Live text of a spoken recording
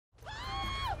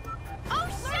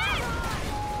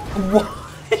What?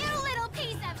 You little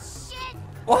piece of shit!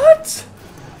 What?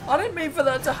 I didn't mean for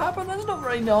that to happen. That's not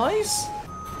very nice.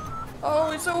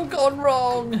 Oh, it's all gone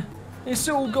wrong. It's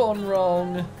all gone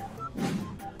wrong.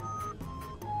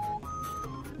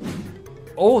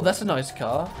 Oh, that's a nice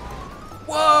car.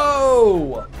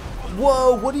 Whoa!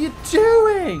 Whoa, what are you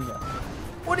doing?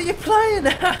 What are you playing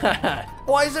at?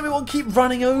 Why does everyone keep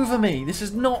running over me? This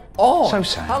is not on. So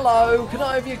sad. Hello, can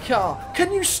I have your car?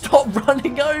 Can you stop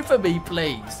running over me,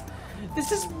 please?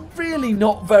 This is really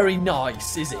not very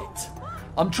nice, is it?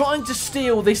 I'm trying to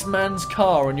steal this man's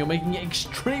car and you're making it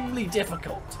extremely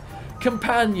difficult.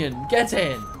 Companion, get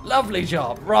in. Lovely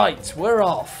job. Right, we're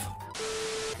off.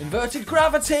 Inverted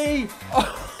gravity.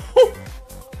 Oh.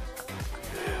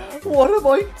 What am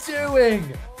I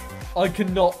doing? I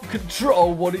cannot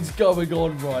control what is going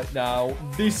on right now.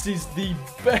 This is the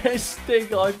best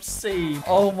thing I've seen.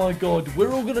 Oh my god,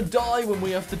 we're all gonna die when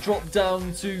we have to drop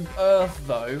down to Earth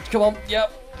though. Come on,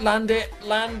 yep, land it,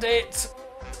 land it.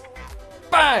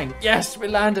 Bang! Yes, we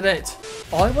landed it.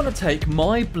 I want to take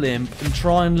my blimp and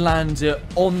try and land it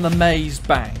on the maze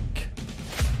bank.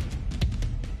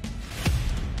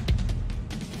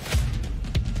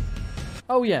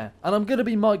 Oh yeah, and I'm going to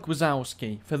be Mike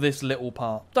Wazowski for this little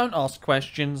part. Don't ask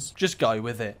questions, just go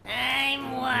with it.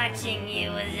 I'm watching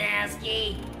you,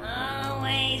 Wazowski.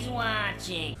 Always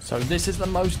watching. So this is the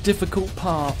most difficult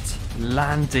part,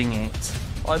 landing it.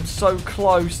 I'm so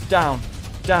close. Down,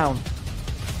 down.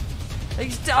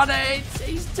 He's done it!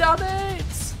 He's done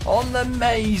it! On the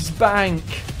maze bank.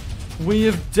 We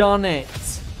have done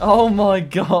it. Oh my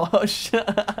gosh.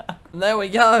 There we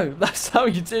go. That's how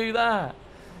you do that.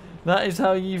 That is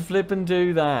how you flip and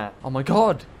do that. Oh my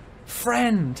god.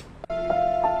 Friend.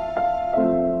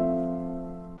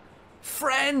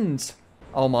 Friend.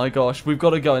 Oh my gosh. We've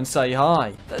got to go and say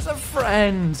hi. There's a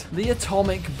friend. The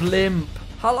atomic blimp.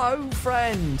 Hello,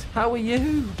 friend. How are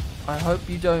you? I hope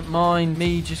you don't mind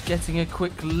me just getting a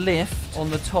quick lift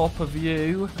on the top of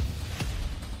you.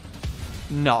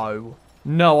 No.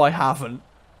 No, I haven't.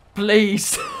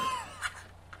 Please.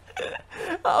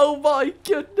 Oh my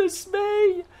goodness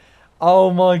me.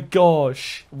 Oh my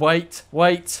gosh. Wait,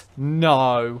 wait.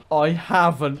 No, I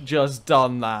haven't just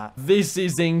done that. This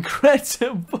is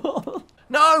incredible.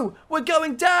 No, we're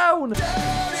going down.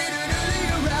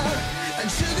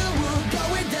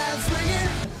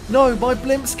 No, my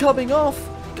blimp's coming off.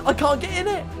 I can't get in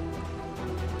it.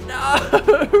 No,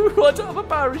 I don't have a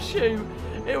parachute.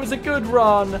 It was a good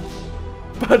run,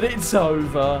 but it's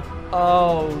over.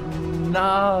 Oh,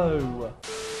 no.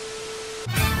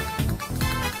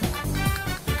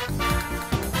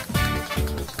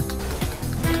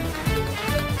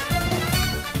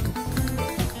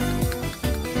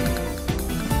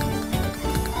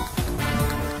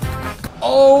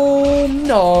 Oh,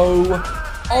 no.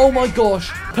 Oh my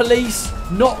gosh, police,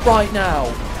 not right now.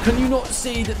 Can you not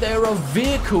see that there are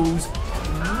vehicles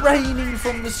raining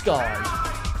from the sky?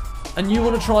 And you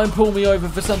want to try and pull me over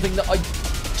for something that I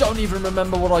don't even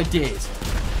remember what I did.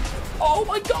 Oh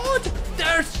my god,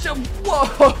 there's some,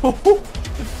 whoa.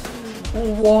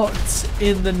 What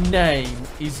in the name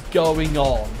is going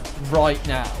on right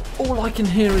now? All I can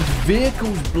hear is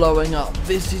vehicles blowing up.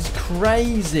 This is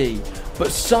crazy.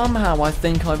 But somehow I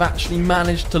think I've actually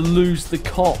managed to lose the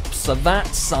cops, so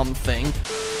that's something.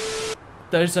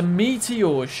 There's a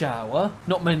meteor shower.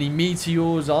 Not many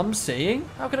meteors I'm seeing.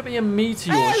 How can it be a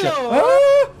meteor shower?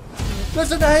 Ah!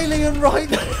 There's an alien right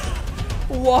there.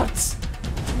 What?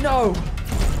 No.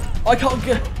 I can't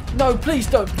get... No, please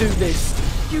don't do this.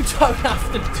 You don't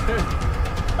have to do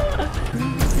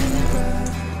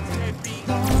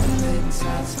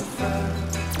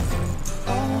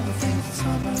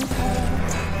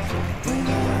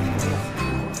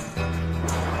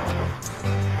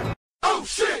Oh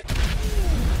shit!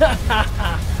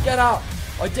 Get up!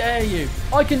 I dare you!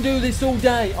 I can do this all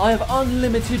day! I have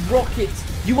unlimited rockets!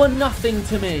 You are nothing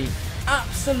to me!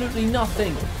 Absolutely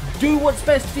nothing! Do what's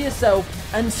best for yourself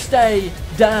and stay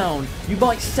down. You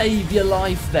might save your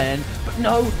life then, but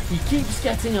no, he keeps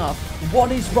getting up.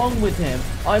 What is wrong with him?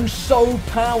 I'm so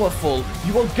powerful.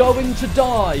 You are going to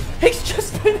die. He's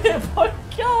just been hit by a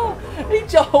car. He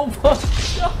just, oh my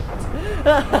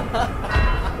god.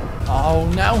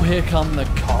 Oh, now here come the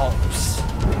cops.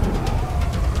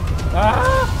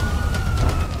 Ah!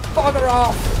 Bugger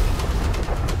off.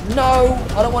 No,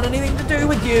 I don't want anything to do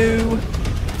with you.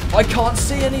 I can't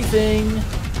see anything.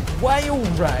 Whale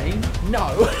rain?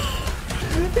 No.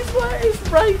 It's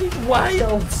raining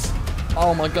whales.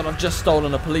 Oh my god, I've just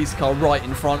stolen a police car right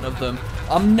in front of them.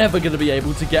 I'm never going to be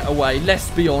able to get away.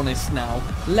 Let's be honest now.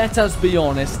 Let us be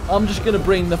honest. I'm just going to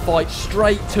bring the fight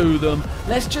straight to them.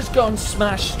 Let's just go and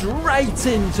smash straight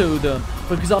into them,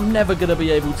 because I'm never going to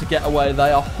be able to get away.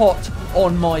 They are hot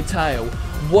on my tail.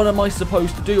 What am I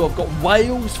supposed to do? I've got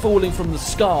whales falling from the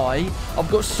sky.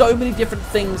 I've got so many different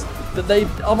things that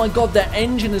they've... Oh my god, their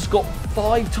engine has got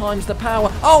 5 times the power.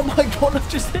 Oh my god, I've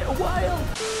just hit a whale.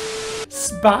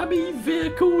 Spammy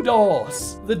vehicle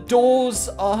doors. The doors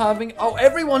are having... Oh,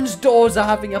 everyone's doors are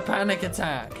having a panic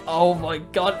attack. Oh my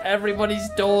god, everybody's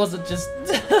doors are just...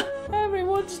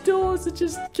 Everyone's doors are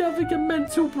just having a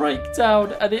mental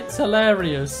breakdown, and it's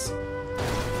hilarious.